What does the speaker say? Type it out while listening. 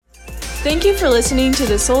Thank you for listening to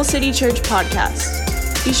the Soul City Church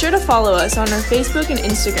podcast. Be sure to follow us on our Facebook and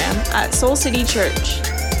Instagram at Soul City Church.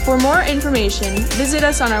 For more information, visit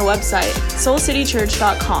us on our website,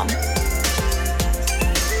 soulcitychurch.com.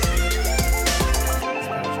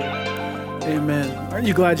 Amen. Aren't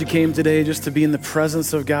you glad you came today just to be in the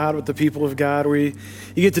presence of God with the people of God, where you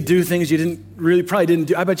get to do things you probably didn't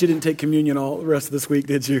do. I bet you didn't take communion all the rest of this week,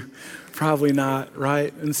 did you? Probably not,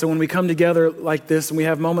 right? And so when we come together like this and we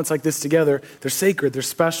have moments like this together, they're sacred, they're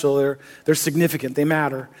special, they're significant, they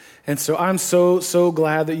matter. And so I'm so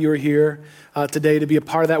glad that you're here today to be a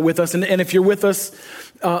part of that with us. And if you're with us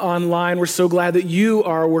online, we're so glad that you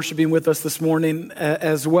are worshiping with us this morning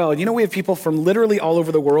as well. You know, we have people from literally all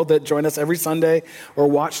over the world that join us every Sunday or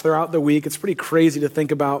watch throughout the week. It's pretty crazy to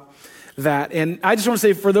think about that. And I just want to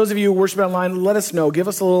say, for those of you who worship online, let us know. Give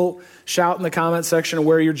us a little shout in the comment section of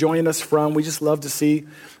where you're joining us from. We just love to see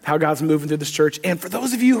how God's moving through this church. And for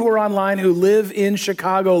those of you who are online who live in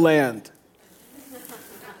Chicagoland,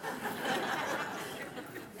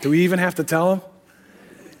 do we even have to tell them?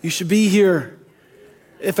 You should be here.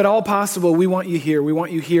 If at all possible, we want you here. We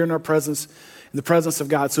want you here in our presence, in the presence of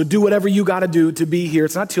God. So do whatever you got to do to be here.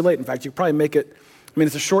 It's not too late. In fact, you can probably make it. I mean,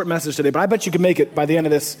 it's a short message today, but I bet you can make it by the end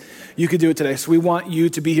of this. You could do it today. So we want you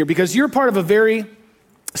to be here because you're part of a very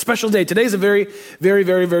special day. Today's a very, very,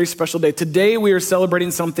 very, very special day. Today we are celebrating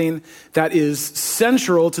something that is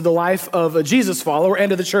central to the life of a Jesus follower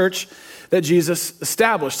and to the church that Jesus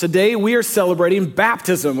established. Today we are celebrating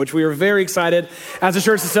baptism, which we are very excited as a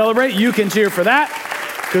church to celebrate. You can cheer for that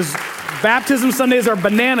because Baptism Sundays are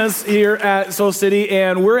bananas here at Soul City,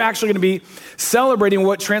 and we're actually going to be celebrating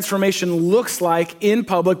what transformation looks like in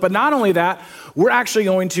public. But not only that, we're actually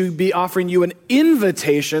going to be offering you an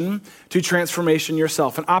invitation to transformation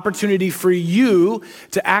yourself, an opportunity for you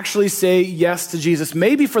to actually say yes to Jesus,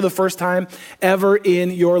 maybe for the first time ever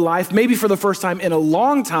in your life, maybe for the first time in a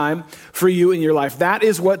long time for you in your life. That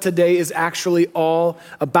is what today is actually all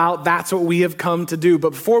about. That's what we have come to do.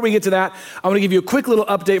 But before we get to that, I want to give you a quick little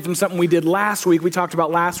update from something we did last week. We talked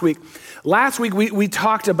about last week. Last week, we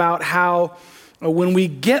talked about how when we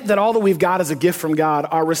get that all that we've got is a gift from God,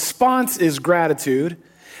 our response is gratitude,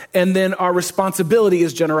 and then our responsibility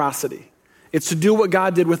is generosity. It's to do what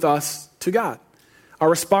God did with us to God. Our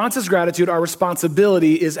response is gratitude. Our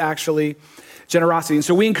responsibility is actually generosity. And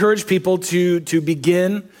so we encourage people to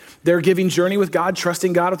begin their giving journey with God,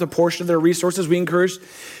 trusting God with a portion of their resources. We encourage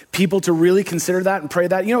people to really consider that and pray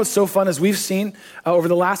that. You know what's so fun is we've seen over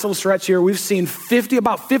the last little stretch here, we've seen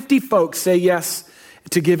about 50 folks say yes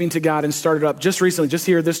to giving to God and started up just recently, just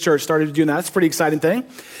here at this church, started doing that. That's a pretty exciting thing.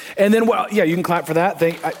 And then, well, yeah, you can clap for that.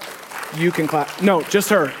 You can clap. No, just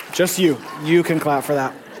her, just you. You can clap for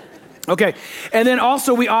that. Okay, and then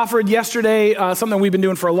also we offered yesterday something we've been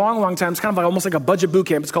doing for a long, long time. It's kind of like almost like a budget boot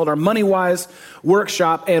camp. It's called our Money Wise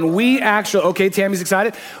Workshop, and we actually, okay, Tammy's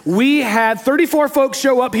excited. We had 34 folks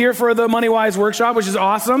show up here for the Money Wise Workshop, which is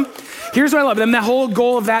awesome. Here's what I love, and the whole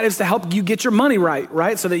goal of that is to help you get your money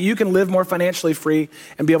right, so that you can live more financially free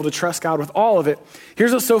and be able to trust God with all of it.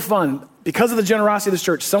 Here's what's so fun. Because of the generosity of this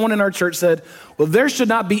church, someone in our church said, well, there should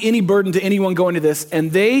not be any burden to anyone going to this.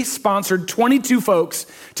 And they sponsored 22 folks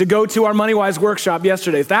to go to our Money Wise Workshop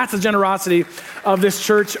yesterday. That's the generosity of this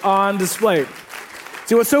church on display.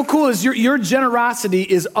 See, what's so cool is your generosity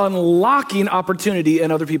is unlocking opportunity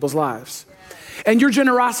in other people's lives. And your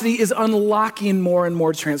generosity is unlocking more and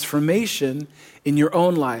more transformation in your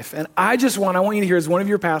own life. And I want you to hear, as one of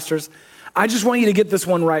your pastors, I just want you to get this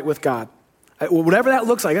one right with God. Whatever that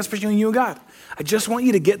looks like, that's between you and God. I just want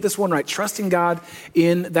you to get this one right, trusting God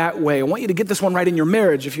in that way. I want you to get this one right in your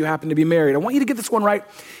marriage if you happen to be married. I want you to get this one right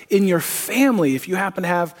in your family if you happen to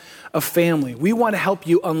have a family. We want to help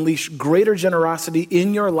you unleash greater generosity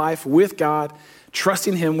in your life with God,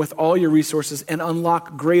 trusting Him with all your resources, and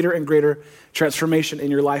unlock greater and greater transformation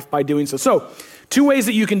in your life by doing so. So, 2 ways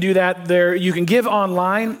that you can do that. You can give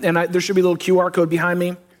online, and there should be a little QR code behind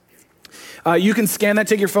me. You can scan that,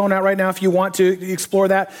 take your phone out right now if you want to explore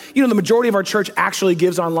that. You know, the majority of our church actually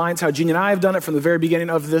gives online. It's how Jeannie and I have done it from the very beginning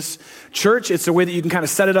of this church. It's a way that you can kind of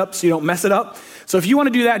set it up so you don't mess it up. So if you want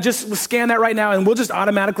to do that, just scan that right now, and we'll just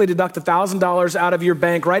automatically deduct $1,000 out of your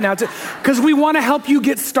bank right now because we want to help you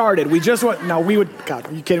get started. God,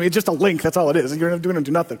 are you kidding me? It's just a link. That's all it is. You're not doing it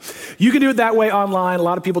to nothing. You can do it that way online. A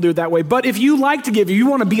lot of people do it that way. But if you like to give, if you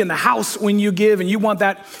want to be in the house when you give, and you want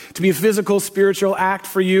that to be a physical, spiritual act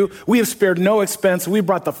for you, we have spare spared no expense. We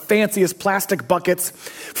brought the fanciest plastic buckets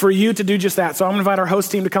for you to do just that. So I'm going to invite our host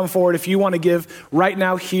team to come forward. If you want to give right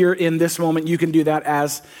now here in this moment, you can do that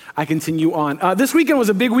as I continue on. This weekend was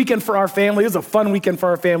a big weekend for our family. It was a fun weekend for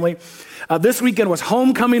our family. This weekend was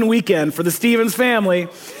homecoming weekend for the Stevens family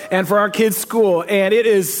and for our kids' school. And it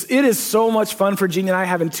is so much fun for Jeannie and I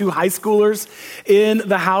having two high schoolers in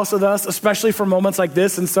the house with us, especially for moments like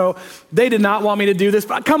this. And so they did not want me to do this,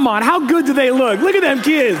 but come on, how good do they look? Look at them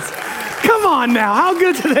kids. Come on now, how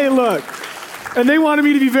good do they look? And they wanted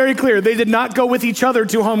me to be very clear. They did not go with each other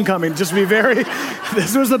to homecoming. Just be very,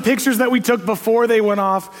 this was the pictures that we took before they went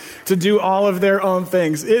off to do all of their own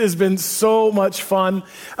things. It has been so much fun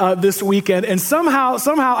this weekend. And somehow,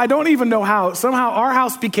 I don't even know how, somehow our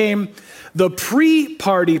house became the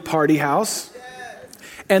pre-party party house.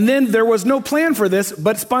 And then there was no plan for this,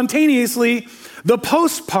 but spontaneously, the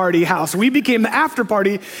post-party house. We became the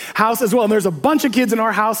after-party house as well. And there's a bunch of kids in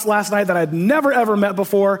our house last night that I'd never, ever met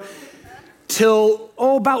before. Till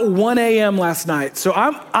about 1 a.m. last night. So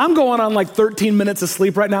I'm going on like 13 minutes of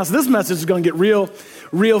sleep right now. So this message is going to get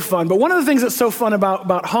real fun. But one of the things that's so fun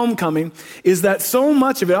about homecoming is that so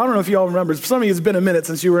much of it, I don't know if you all remember, for some of you it's been a minute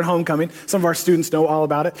since you were at homecoming. Some of our students know all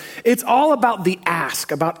about it. It's all about the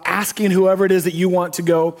ask, about asking whoever it is that you want to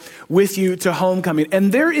go with you to homecoming.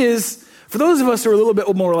 And there is, for those of us who are a little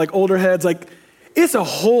bit more like older heads, like it's a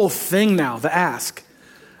whole thing now, the ask.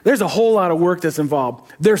 There's a whole lot of work that's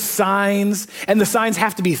involved. There's signs, and the signs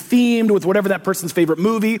have to be themed with whatever that person's favorite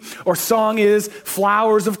movie or song is.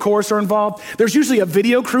 Flowers, of course, are involved. There's usually a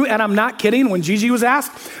video crew, and I'm not kidding. When Gigi was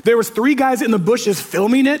asked, there was 3 guys in the bushes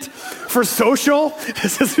filming it for social.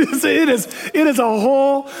 It is a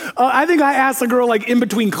whole, I think I asked a girl like in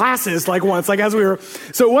between classes like once, like as we were.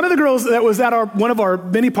 So one of the girls that was at one of our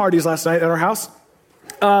mini parties last night at our house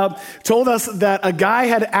told us that a guy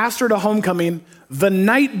had asked her to homecoming the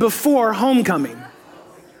night before homecoming.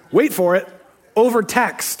 Wait for it, over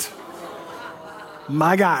text.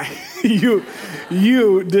 My guy, you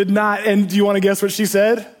did not, and do you want to guess what she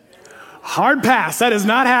said? Hard pass, that is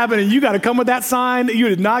not happening. You got to come with that sign. You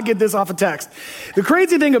did not get this off of text. The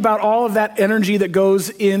crazy thing about all of that energy that goes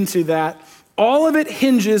into that, all of it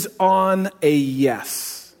hinges on a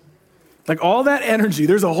yes. Like all that energy,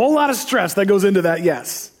 there's a whole lot of stress that goes into that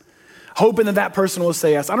yes. Hoping that person will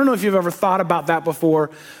say yes. I don't know if you've ever thought about that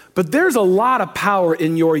before, but there's a lot of power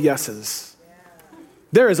in your yeses.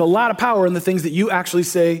 There is a lot of power in the things that you actually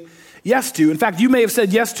say yes to. In fact, you may have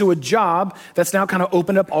said yes to a job that's now kind of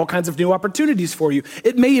opened up all kinds of new opportunities for you.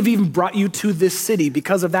 It may have even brought you to this city.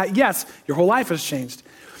 Because of that yes, your whole life has changed.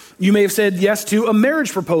 You may have said yes to a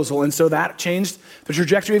marriage proposal, and so that changed the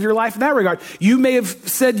trajectory of your life in that regard. You may have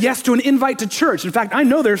said yes to an invite to church. In fact, I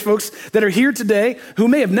know there's folks that are here today who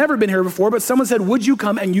may have never been here before, but someone said, would you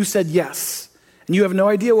come? And you said yes. And you have no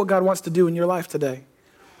idea what God wants to do in your life today.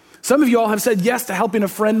 Some of you all have said yes to helping a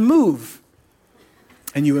friend move.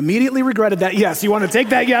 And you immediately regretted that yes. You want to take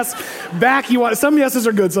that yes back. Some yeses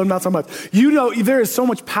are good, some not so much. You know, there is so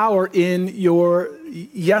much power in your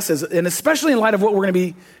yeses, and especially in light of what we're going to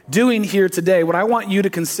be doing here today, what I want you to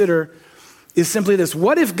consider is simply this.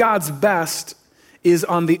 What if God's best is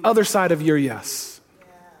on the other side of your yes?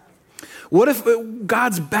 What if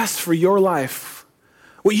God's best for your life,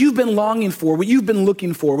 what you've been longing for, what you've been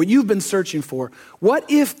looking for, what you've been searching for, what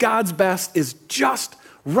if God's best is just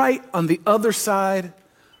right on the other side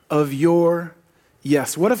of your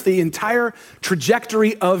yes? What if the entire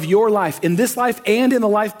trajectory of your life, in this life and in the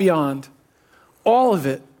life beyond, all of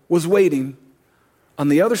it was waiting on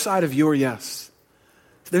the other side of your yes?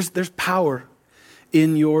 There's power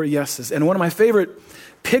in your yeses. And one of my favorite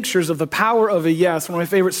pictures of the power of a yes, one of my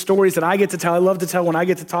favorite stories that I get to tell, I love to tell when I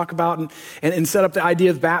get to talk about and set up the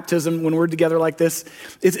idea of baptism when we're together like this,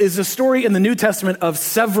 is a story in the New Testament of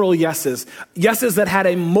several yeses. Yeses that had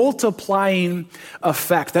a multiplying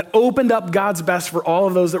effect, that opened up God's best for all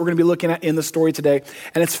of those that we're going to be looking at in the story today.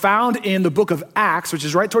 And it's found in the book of Acts, which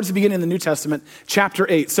is right towards the beginning of the New Testament, chapter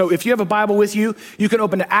 8. So if you have a Bible with you, you can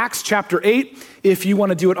open to Acts chapter 8 if you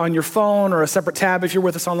want to do it on your phone or a separate tab if you're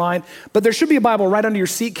with us online. But there should be a Bible right under your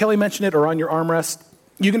seat. Kelly mentioned it, or on your armrest.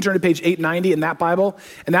 You can turn to page 890 in that Bible,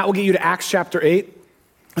 and that will get you to Acts chapter 8.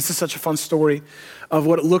 This is such a fun story of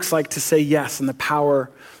what it looks like to say yes and the power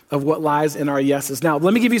of what lies in our yeses. Now,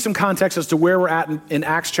 let me give you some context as to where we're at in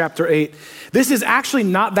Acts chapter 8. This is actually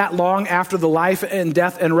not that long after the life and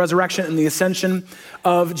death and resurrection and the ascension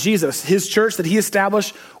of Jesus. His church that he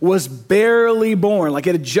established was barely born. Like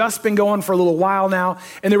it had just been going for a little while now.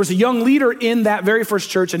 And there was a young leader in that very first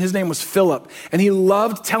church, and his name was Philip. And he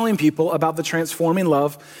loved telling people about the transforming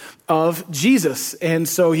love of Jesus. And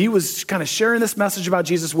so he was kind of sharing this message about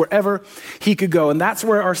Jesus wherever he could go. And that's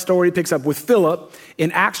where our story picks up with Philip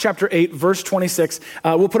in Acts chapter 8, verse 26.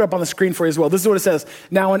 We'll put it up on the screen for you as well. This is what it says.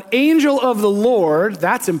 Now, an angel of the Lord,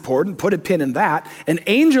 that's important, put a pin in that. An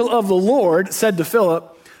angel of the Lord said to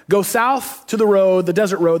Philip, go south to the road, the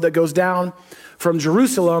desert road that goes down from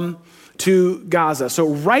Jerusalem to Gaza. So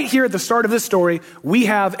right here at the start of this story, we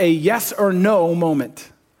have a yes or no moment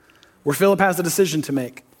where Philip has a decision to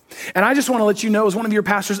make. And I just want to let you know, as one of your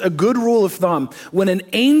pastors, a good rule of thumb, when an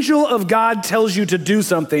angel of God tells you to do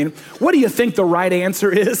something, what do you think the right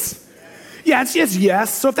answer is? Yeah, it's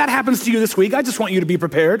yes. So if that happens to you this week, I just want you to be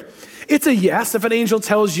prepared. It's a yes if an angel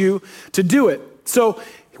tells you to do it. So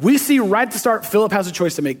we see right at the start, Philip has a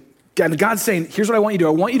choice to make. And God's saying, here's what I want you to do.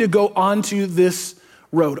 I want you to go onto this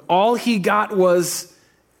road. All he got was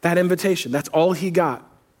that invitation. That's all he got.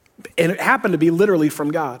 And it happened to be literally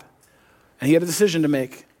from God. And he had a decision to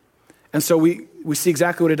make. And so we see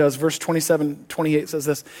exactly what it does. Verse 27, 28 says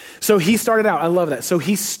this. So he started out. I love that. So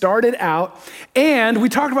he started out, and we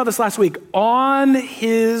talked about this last week, on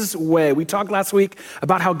his way. We talked last week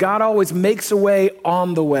about how God always makes a way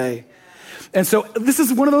on the way. And so this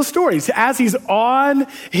is one of those stories. As he's on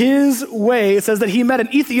his way, it says that he met an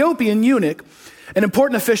Ethiopian eunuch, an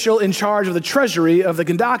important official in charge of the treasury of the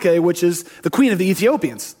Kandake, which is the queen of the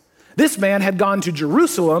Ethiopians. This man had gone to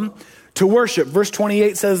Jerusalem to worship. Verse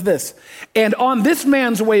 28 says this, and on this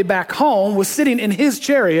man's way back home was sitting in his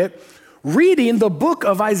chariot reading the book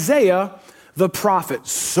of Isaiah the prophet.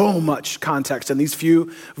 So much context in these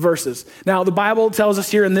few verses. Now, the Bible tells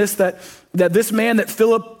us here in this that this man that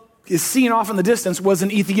Philip is seen off in the distance was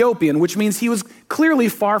an Ethiopian, which means he was clearly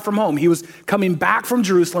far from home. He was coming back from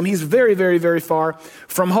Jerusalem. He's very, very, very far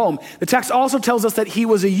from home. The text also tells us that he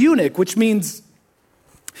was a eunuch, which means,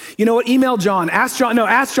 you know what, email John. Ask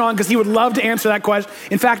John because he would love to answer that question.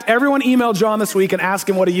 In fact, everyone email John this week and ask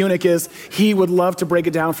him what a eunuch is. He would love to break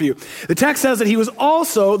it down for you. The text says that he was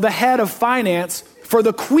also the head of finance for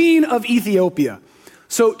the queen of Ethiopia.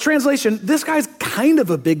 So translation, this guy's kind of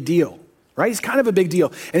a big deal. Right? He's kind of a big deal.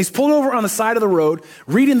 And he's pulled over on the side of the road,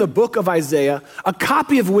 reading the book of Isaiah, a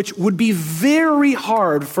copy of which would be very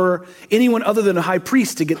hard for anyone other than a high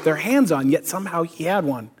priest to get their hands on, yet somehow he had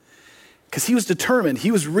one. Because he was determined. He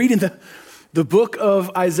was reading the book of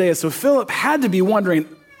Isaiah. So Philip had to be wondering,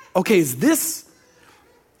 okay, is this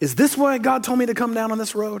why God told me to come down on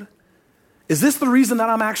this road? Is this the reason that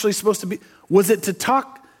I'm actually supposed to be? Was it to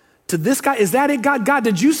talk to this guy? Is that it, God? God,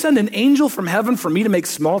 did you send an angel from heaven for me to make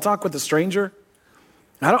small talk with a stranger?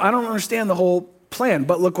 I don't understand the whole plan,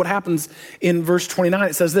 but look what happens in verse 29.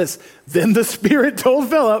 It says this, then the Spirit told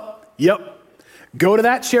Philip, yep, go to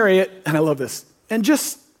that chariot, and I love this, and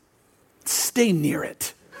just stay near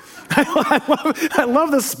it. I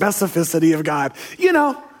love the specificity of God. You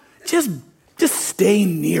know, just stay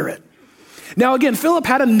near it. Now again, Philip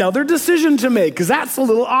had another decision to make, because that's a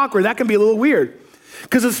little awkward. That can be a little weird.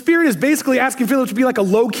 Because the Spirit is basically asking Philip to be like a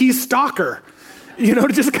low-key stalker. You know,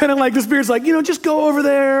 just kind of like the Spirit's like, you know, just go over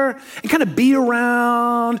there and kind of be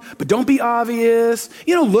around, but don't be obvious.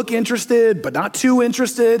 You know, look interested, but not too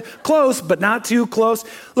interested. Close, but not too close.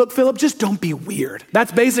 Look, Philip, just don't be weird.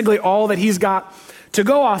 That's basically all that he's got to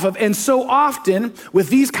go off of. And so often with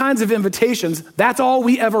these kinds of invitations, that's all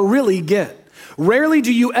we ever really get. Rarely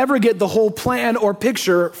do you ever get the whole plan or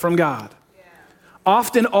picture from God.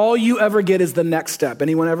 Often all you ever get is the next step.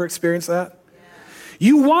 Anyone ever experienced that?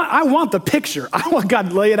 Yeah. I want the picture. I want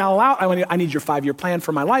God to lay it all out. I need your 5-year plan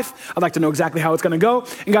for my life. I'd like to know exactly how it's going to go.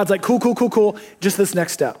 And God's like, cool. Just this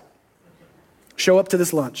next step. Show up to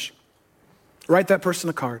this lunch. Write that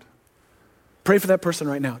person a card. Pray for that person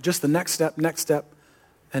right now. Just the next step, and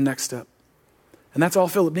next step. And that's all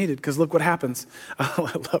Philip needed, because look what happens.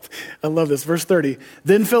 I love this. Verse 30.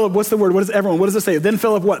 Then Philip, what's the word? What does it say? Then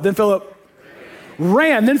Philip what? Then Philip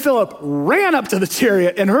ran. Then Philip ran up to the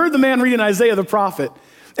chariot and heard the man reading Isaiah the prophet.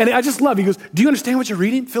 And I just love, he goes, do you understand what you're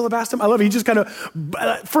reading? Philip asked him. I love it. He just kind of,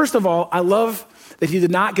 first of all, I love that he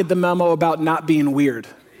did not get the memo about not being weird.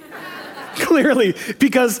 Clearly,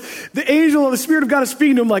 because the angel of the Spirit of God is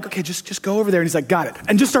speaking to him like, okay, just go over there. And he's like, got it.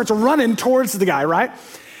 And just starts running towards the guy, right?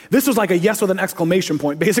 This was like a yes with an exclamation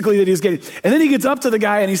point, basically, that he's getting. And then he gets up to the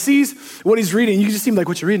guy and he sees what he's reading. You just seem like,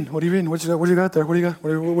 what you reading? What are you reading? What you got there? What do you got?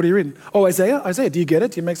 What are you reading? Oh, Isaiah? Do you get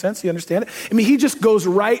it? Do you make sense? Do you understand it? I mean, he just goes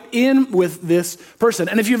right in with this person.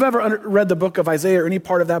 And if you've ever read the book of Isaiah or any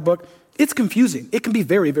part of that book, it's confusing. It can be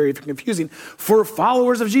very, very confusing. For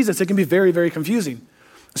followers of Jesus, it can be very, very confusing.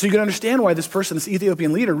 So you can understand why this person, this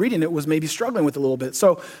Ethiopian leader reading it, was maybe struggling with it a little bit.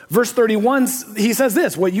 So verse 31, he says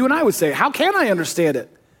this, what you and I would say, how can I understand it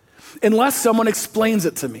unless someone explains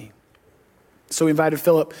it to me? So he invited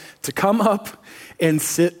Philip to come up and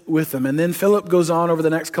sit with him. And then Philip goes on over the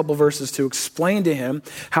next couple verses to explain to him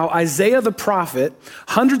how Isaiah the prophet,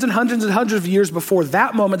 hundreds and hundreds and hundreds of years before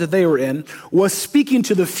that moment that they were in, was speaking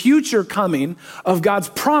to the future coming of God's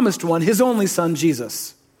promised one, his only son,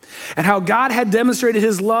 Jesus. And how God had demonstrated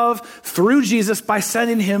his love through Jesus by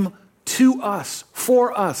sending him to us,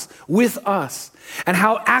 for us, with us. And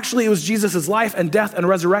how actually it was Jesus' life and death and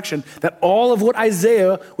resurrection that all of what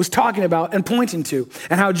Isaiah was talking about and pointing to.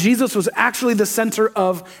 And how Jesus was actually the center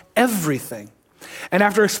of everything. And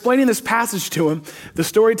after explaining this passage to him, the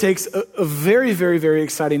story takes a very, very, very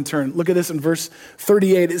exciting turn. Look at this in verse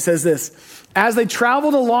 38. It says this: as they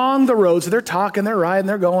traveled along the road, so they're talking, they're riding,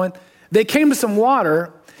 they're going, they came to some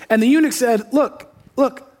water, and the eunuch said, look,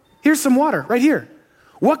 here's some water right here.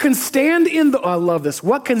 What can stand in the, I love this,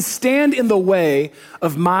 what can stand in the way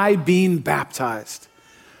of my being baptized?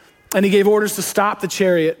 And he gave orders to stop the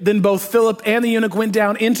chariot. Then both Philip and the eunuch went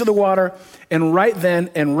down into the water, and right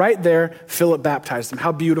then and right there, Philip baptized him.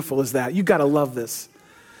 How beautiful is that? You gotta love this.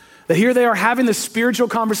 That here they are having this spiritual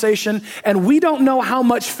conversation, and we don't know how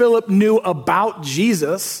much Philip knew about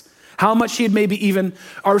Jesus, how much he had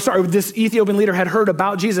this Ethiopian leader had heard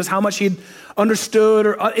about Jesus, how much he'd understood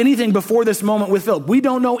or anything before this moment with Philip. We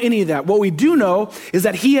don't know any of that. What we do know is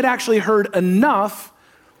that he had actually heard enough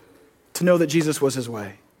to know that Jesus was his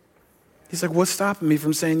way. He's like, what's stopping me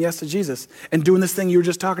from saying yes to Jesus and doing this thing you were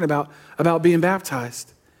just talking about being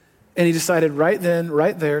baptized? And he decided right then,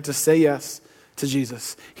 right there, to say yes to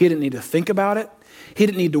Jesus. He didn't need to think about it. He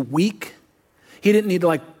didn't need to weak. He didn't need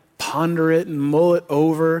to ponder it and mull it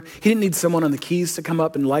over. He didn't need someone on the keys to come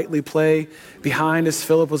up and lightly play behind as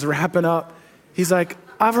Philip was wrapping up. He's like,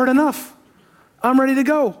 I've heard enough. I'm ready to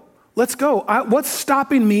go. Let's go. What's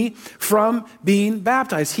stopping me from being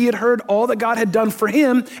baptized? He had heard all that God had done for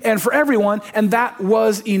him and for everyone, and that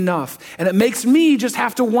was enough. And it makes me just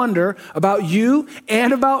have to wonder about you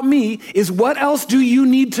and about me is what else do you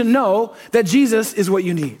need to know that Jesus is what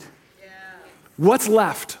you need? Yeah. What's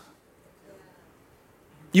left?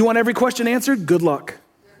 You want every question answered? Good luck.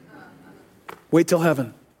 Wait till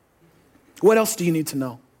heaven. What else do you need to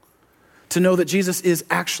know? To know that Jesus is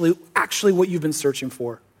actually what you've been searching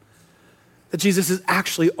for. That Jesus is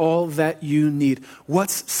actually all that you need.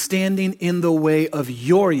 What's standing in the way of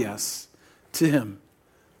your yes to him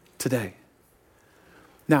today?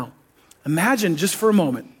 Now, imagine just for a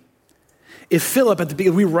moment, if Philip,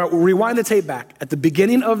 we rewind the tape back, at the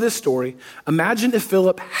beginning of this story, imagine if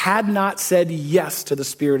Philip had not said yes to the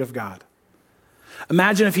Spirit of God.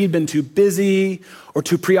 Imagine if he'd been too busy or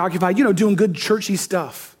too preoccupied, doing good churchy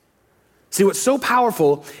stuff. See, what's so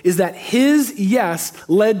powerful is that his yes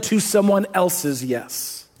led to someone else's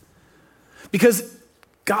yes. Because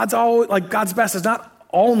God's best is not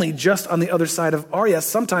only just on the other side of our yes.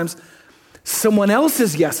 Sometimes someone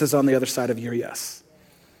else's yes is on the other side of your yes.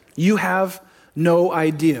 You have no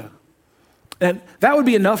idea. And that would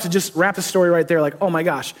be enough to just wrap the story right there. Like, oh my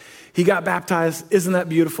gosh, he got baptized. Isn't that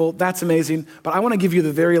beautiful? That's amazing. But I want to give you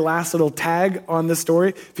the very last little tag on this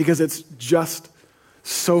story because it's just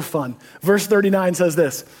so fun. Verse 39 says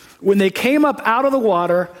this: when they came up out of the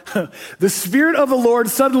water, the Spirit of the Lord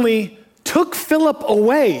suddenly took Philip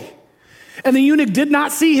away. And the eunuch did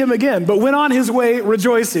not see him again, but went on his way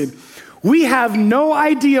rejoicing. We have no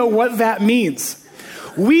idea what that means.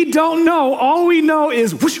 We don't know. All we know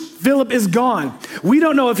is, whoosh, Philip is gone. We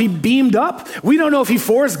don't know if he beamed up. We don't know if he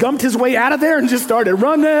Forrest Gumped his way out of there and just started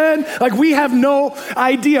running. We have no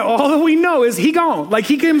idea. All that we know is he gone.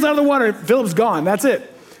 He comes out of the water, Philip's gone. That's it.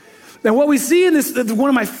 And what we see in this, one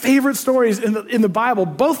of my favorite stories in the Bible,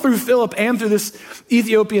 both through Philip and through this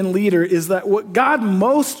Ethiopian leader, is that what God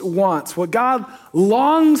most wants, what God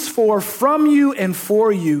longs for from you and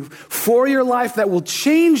for you, for your life that will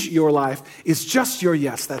change your life, is just your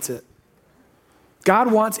yes. That's it.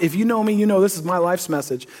 God wants, if you know me, you know this is my life's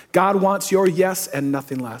message. God wants your yes and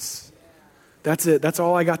nothing less. That's it. That's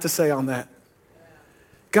all I got to say on that.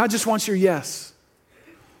 God just wants your yes.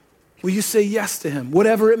 Will you say yes to him,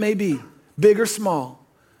 whatever it may be, big or small?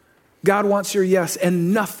 God wants your yes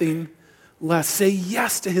and nothing less. Say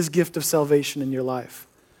yes to his gift of salvation in your life.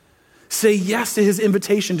 Say yes to his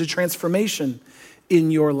invitation to transformation in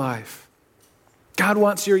your life. God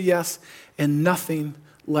wants your yes and nothing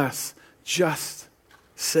less. Just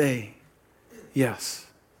say yes.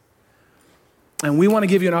 And we want to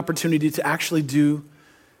give you an opportunity to actually do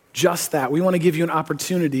just that. We want to give you an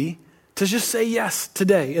opportunity to just say yes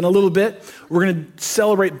today. In a little bit, we're going to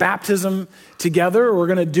celebrate baptism together. We're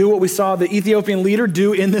going to do what we saw the Ethiopian leader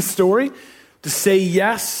do in this story, to say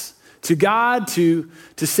yes to God, to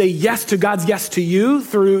say yes to God's yes to you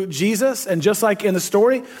through Jesus. And just like in the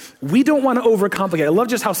story, we don't want to overcomplicate. I love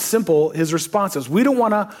just how simple his response is. We don't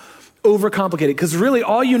want to overcomplicate it, because really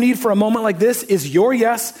all you need for a moment like this is your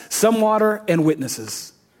yes, some water, and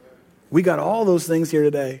witnesses. We got all those things here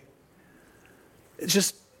today. It's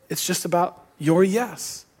just about your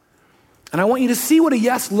yes. And I want you to see what a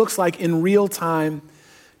yes looks like in real time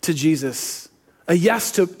to Jesus. A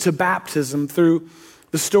yes to baptism through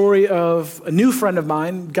the story of a new friend of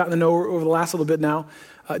mine, gotten to know over the last little bit now,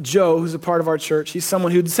 Joe, who's a part of our church. He's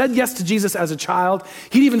someone who'd said yes to Jesus as a child.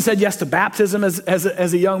 He'd even said yes to baptism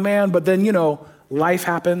as a young man, but then, life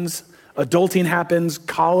happens, adulting happens,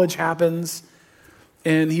 college happens,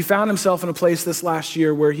 and he found himself in a place this last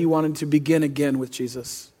year where he wanted to begin again with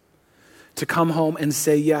Jesus, to come home and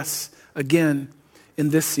say yes again in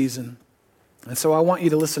this season. And so I want you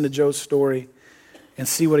to listen to Joe's story and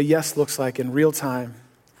see what a yes looks like in real time,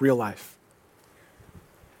 real life.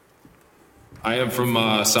 I am from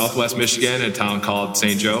Southwest Michigan, a town called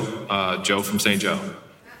St. Joe, Joe from St. Joe.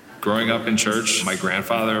 Growing up in church, my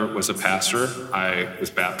grandfather was a pastor. I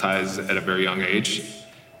was baptized at a very young age.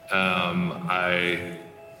 I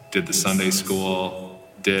did the Sunday school,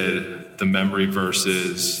 did the memory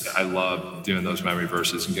verses. I love doing those memory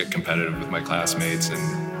verses and get competitive with my classmates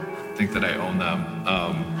and think that I own them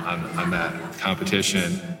on that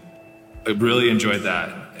competition. I really enjoyed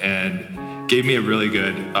that and gave me a really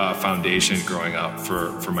good foundation growing up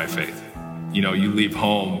for my faith. You leave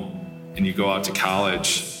home and you go out to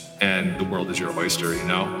college and the world is your oyster,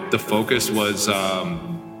 The focus was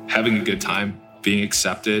having a good time, being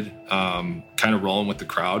accepted, kind of rolling with the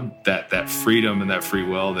crowd, that freedom and that free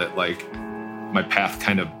will that my path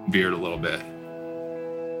kind of veered a little bit.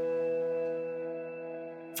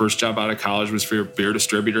 First job out of college was for a beer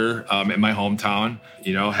distributor in my hometown.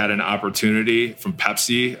 Had an opportunity from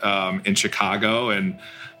Pepsi in Chicago. And,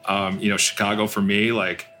 Chicago for me,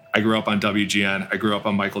 I grew up on WGN. I grew up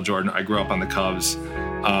on Michael Jordan. I grew up on the Cubs.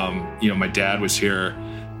 My dad was here.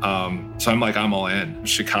 So I'm all in.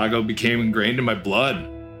 Chicago became ingrained in my blood.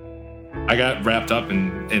 I got wrapped up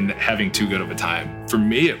in having too good of a time. For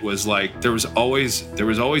me, it was there was always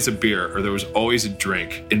a beer or there was always a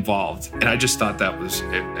drink involved. And I just thought that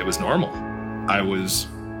it was normal. I was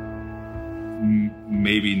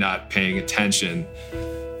maybe not paying attention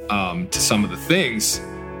to some of the things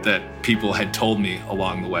that people had told me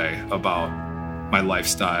along the way about my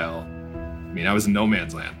lifestyle. I was in no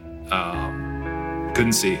man's land.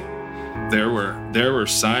 Couldn't see. There were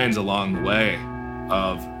signs along the way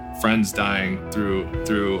of friends dying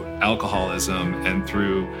through alcoholism and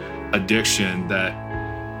through addiction that,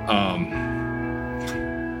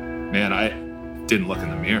 I didn't look in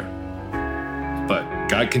the mirror. But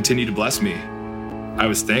God continued to bless me. I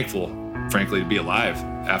was thankful, frankly, to be alive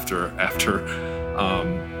after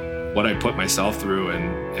what I put myself through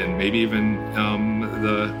and maybe even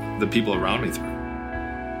the people around me through.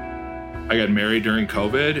 I got married during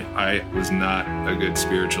COVID. I was not a good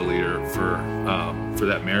spiritual leader for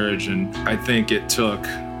that marriage. And I think it took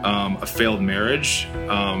a failed marriage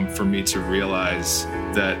for me to realize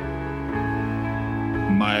that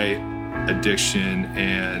my addiction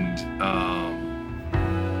and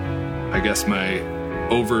I guess my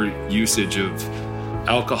over usage of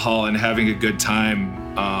alcohol and having a good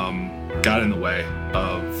time got in the way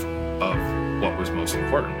of what was most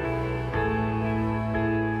important.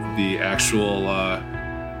 The actual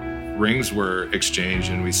rings were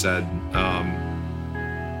exchanged and we said,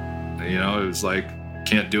 it was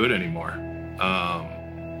can't do it anymore.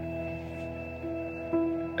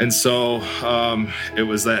 And so it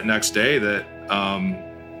was that next day that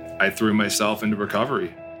I threw myself into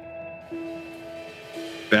recovery.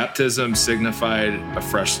 Baptism signified a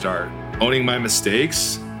fresh start, owning my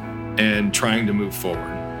mistakes and trying to move forward.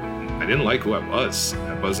 I didn't like who I was.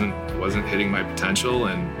 I wasn't hitting my potential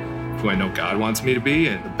and who I know God wants me to be.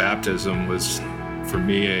 And the baptism was, for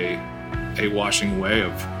me, a washing away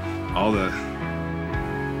of all the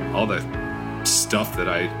stuff that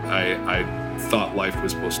I thought life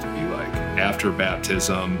was supposed to be like. After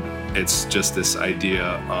baptism, it's just this idea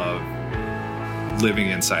of living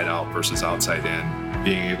inside out versus outside in,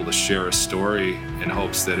 being able to share a story in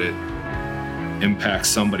hopes that it impacts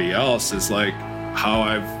somebody else is how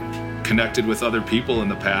I've connected with other people in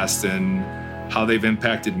the past and how they've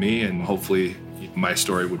impacted me, and hopefully my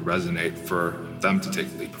story would resonate for them to take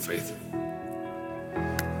a leap of faith.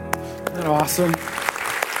 Isn't that awesome?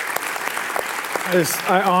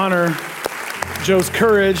 I honor Joe's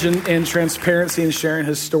courage and transparency in sharing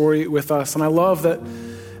his story with us. And I love that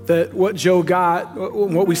what Joe got,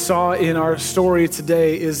 what we saw in our story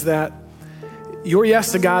today is that your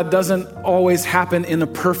yes to God doesn't always happen in a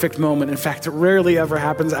perfect moment. In fact, it rarely ever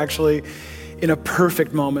happens actually in a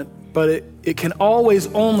perfect moment, but it can always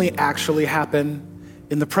only actually happen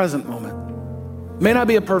in the present moment. It may not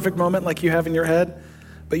be a perfect moment like you have in your head,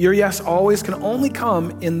 but your yes always can only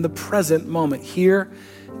come in the present moment, here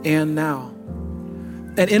and now.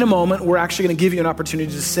 And in a moment, we're actually going to give you an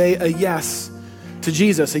opportunity to say a yes to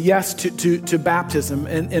Jesus, a yes to baptism.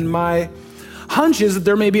 And my hunch is that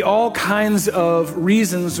there may be all kinds of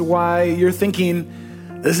reasons why you're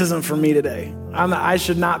thinking, this isn't for me today. I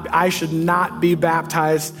should not be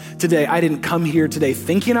baptized today. I didn't come here today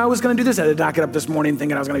thinking I was going to do this. I did not get up this morning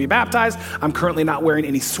thinking I was going to be baptized. I'm currently not wearing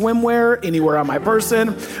any swimwear anywhere on my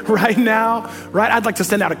person right now, right? I'd like to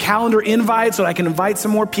send out a calendar invite so that I can invite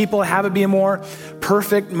some more people, have it be a more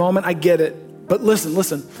perfect moment. I get it. But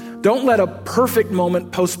listen, don't let a perfect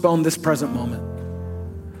moment postpone this present moment.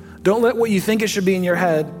 Don't let what you think it should be in your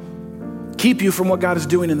head keep you from what God is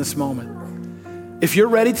doing in this moment. If you're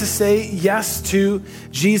ready to say yes to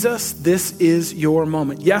Jesus, this is your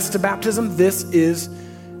moment. Yes to baptism, this is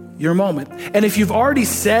your moment. And if you've already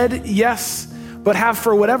said yes, but have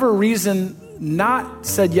for whatever reason not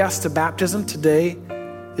said yes to baptism, today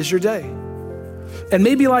is your day. And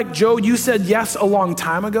maybe like Joe, you said yes a long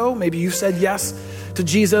time ago. Maybe you said yes to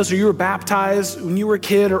Jesus, or you were baptized when you were a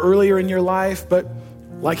kid or earlier in your life, but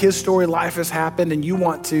like his story, life has happened and you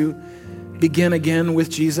want to begin again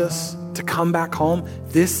with Jesus, to come back home.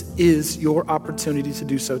 This is your opportunity to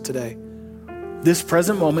do so today. This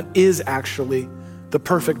present moment is actually the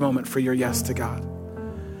perfect moment for your yes to God.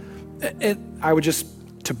 And I would just,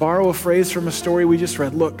 to borrow a phrase from a story we just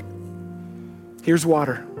read, look, here's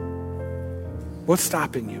water. What's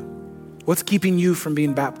stopping you? What's keeping you from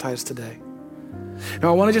being baptized today? Now,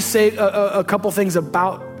 I want to just say a couple things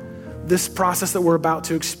about this process that we're about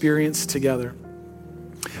to experience together.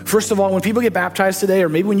 First of all, when people get baptized today, or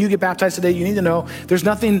maybe when you get baptized today, you need to know there's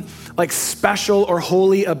nothing like special or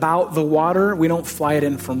holy about the water. We don't fly it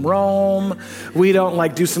in from Rome. We don't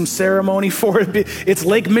like do some ceremony for it. It's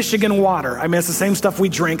Lake Michigan water. I mean, it's the same stuff we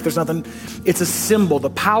drink. There's nothing, it's a symbol.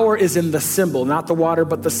 The power is in the symbol, not the water,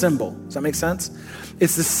 but the symbol. Does that make sense?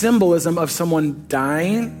 It's the symbolism of someone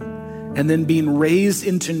dying and then being raised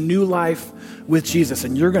into new life with Jesus.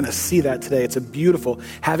 And you're going to see that today. It's a beautiful,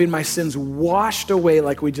 having my sins washed away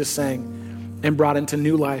like we just sang and brought into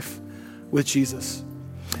new life with Jesus.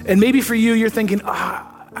 And maybe for you, you're thinking,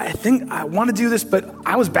 I think I want to do this, but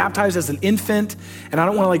I was baptized as an infant and I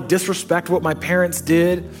don't want to like disrespect what my parents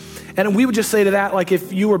did. And we would just say to that, like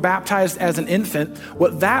if you were baptized as an infant,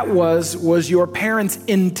 what that was your parents'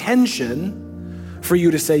 intention for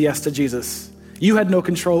you to say yes to Jesus. You had no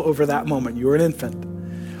control over that moment. You were an infant.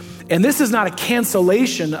 And this is not a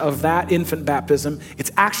cancellation of that infant baptism. It's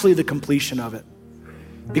actually the completion of it.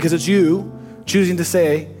 Because it's you choosing to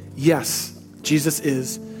say, yes, Jesus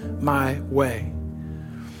is my way.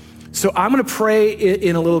 So I'm going to pray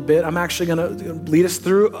in a little bit. I'm actually going to lead us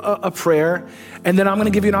through a prayer. And then I'm going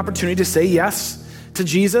to give you an opportunity to say yes to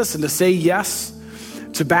Jesus and to say yes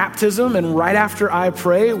to baptism. And right after I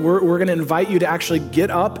pray, we're going to invite you to actually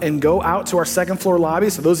get up and go out to our second floor lobby.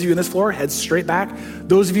 So those of you in this floor, head straight back.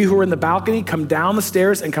 Those of you who are in the balcony, come down the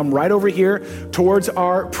stairs and come right over here towards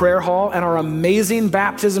our prayer hall. And our amazing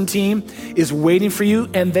baptism team is waiting for you.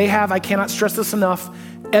 And they have, I cannot stress this enough,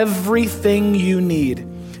 everything you need.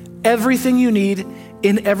 Everything you need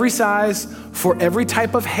in every size, for every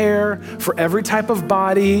type of hair, for every type of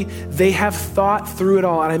body. They have thought through it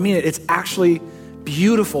all. And I mean it. It's actually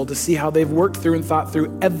beautiful to see how they've worked through and thought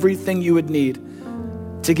through everything you would need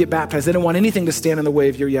to get baptized. They don't want anything to stand in the way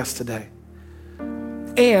of your yes today.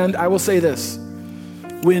 And I will say this,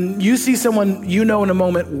 when you see someone you know in a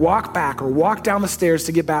moment walk back or walk down the stairs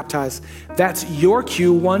to get baptized, that's your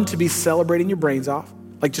cue, one, to be celebrating your brains off,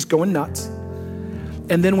 like just going nuts.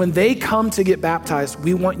 And then when they come to get baptized,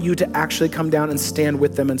 we want you to actually come down and stand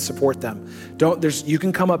with them and support them. You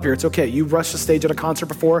can come up here, it's okay. You've rushed the stage at a concert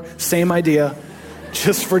before, same idea.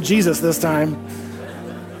 Just for Jesus this time,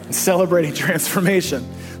 celebrating transformation.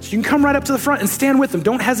 So you can come right up to the front and stand with them.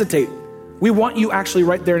 Don't hesitate. We want you actually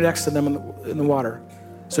right there next to them in the water.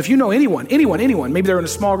 So if you know anyone, maybe they're in a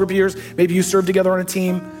small group of yours, maybe you serve together on a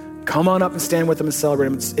team, come on up and stand with them and celebrate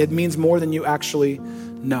them. It means more than you actually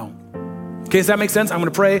know. Okay, does that make sense? I'm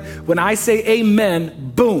going to pray. When I say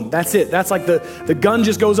amen, boom, that's it. That's like the gun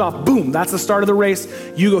just goes off. Boom, that's the start of the race.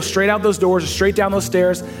 You go straight out those doors, straight down those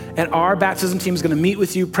stairs, and our baptism team is going to meet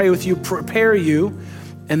with you, pray with you, prepare you,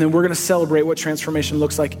 and then we're going to celebrate what transformation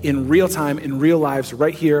looks like in real time, in real lives,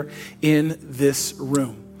 right here in this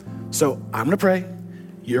room. So I'm going to pray.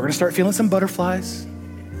 You're going to start feeling some butterflies.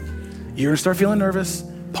 You're going to start feeling nervous.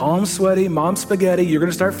 palms sweaty, mom spaghetti. You're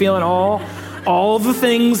gonna start feeling all the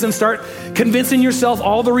things and start convincing yourself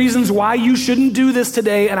all the reasons why you shouldn't do this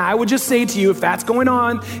today. And I would just say to you, if that's going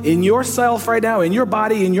on in yourself right now, in your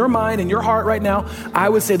body, in your mind, in your heart right now, I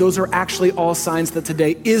would say those are actually all signs that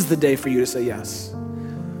today is the day for you to say yes.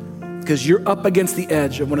 Because you're up against the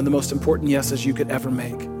edge of one of the most important yeses you could ever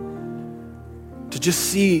make. To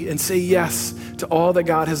just see and say yes to all that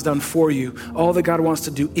God has done for you, all that God wants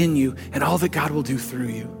to do in you, and all that God will do through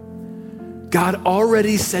you. God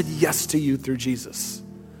already said yes to you through Jesus.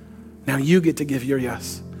 Now you get to give your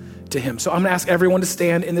yes to him. So I'm gonna ask everyone to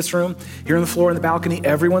stand in this room, here on the floor, in the balcony.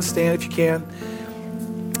 Everyone stand if you can.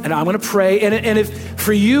 And I'm gonna pray. And if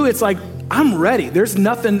for you, it's like, I'm ready. There's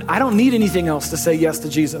nothing, I don't need anything else to say yes to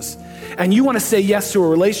Jesus. And you wanna say yes to a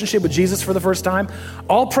relationship with Jesus for the first time,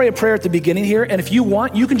 I'll pray a prayer at the beginning here. And if you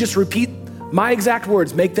want, you can just repeat my exact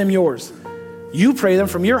words, make them yours. You pray them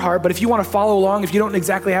from your heart, but if you want to follow along, if you don't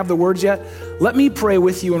exactly have the words yet, let me pray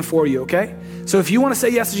with you and for you, okay? So if you want to say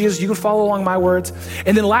yes to Jesus, you can follow along my words.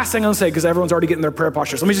 And then last thing I'm going to say, because everyone's already getting their prayer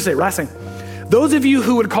postures, let me just say, last thing. Those of you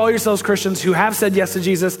who would call yourselves Christians, who have said yes to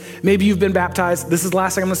Jesus, maybe you've been baptized, this is the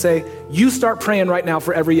last thing I'm going to say. You start praying right now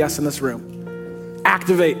for every yes in this room.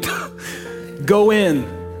 Activate. Go in.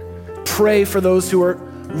 Pray for those who are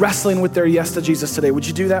wrestling with their yes to Jesus today. Would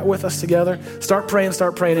you do that with us together? Start praying.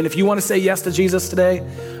 And if you want to say yes to Jesus today,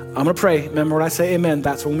 I'm going to pray. Remember when I say amen,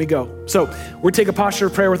 that's when we go. So we'll take a posture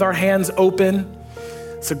of prayer with our hands open.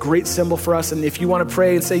 It's a great symbol for us. And if you want to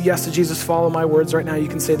pray and say yes to Jesus, follow my words right now. You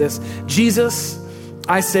can say this. Jesus,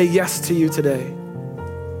 I say yes to you today.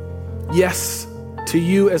 Yes to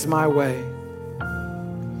you as my way.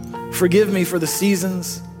 Forgive me for the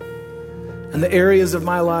seasons and the areas of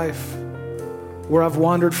my life where I've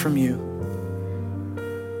wandered from you.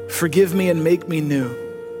 Forgive me and make me new.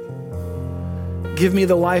 Give me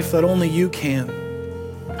the life that only you can.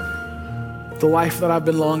 The life that I've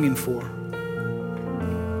been longing for.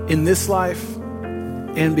 In this life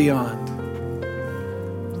and beyond.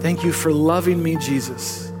 Thank you for loving me,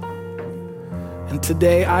 Jesus. And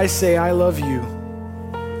today I say I love you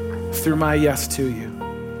through my yes to you.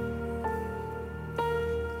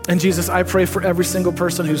 And Jesus, I pray for every single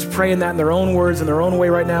person who's praying that in their own words, in their own way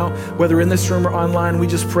right now, whether in this room or online. We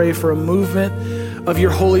just pray for a movement of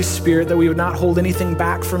your Holy Spirit, that we would not hold anything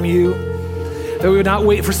back from you, that we would not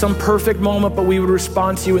wait for some perfect moment, but we would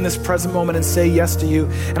respond to you in this present moment and say yes to you.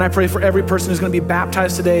 And I pray for every person who's going to be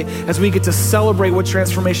baptized today as we get to celebrate what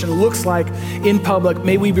transformation looks like in public.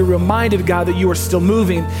 May we be reminded, God, that you are still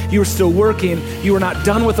moving, you are still working, you are not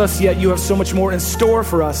done with us yet. You have so much more in store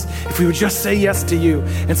for us if we would just say yes to you.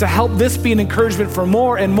 And so help this be an encouragement for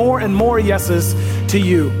more and more and more yeses to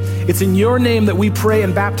you. It's in your name that we pray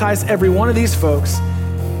and baptize every one of these folks.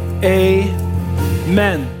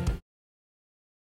 Amen.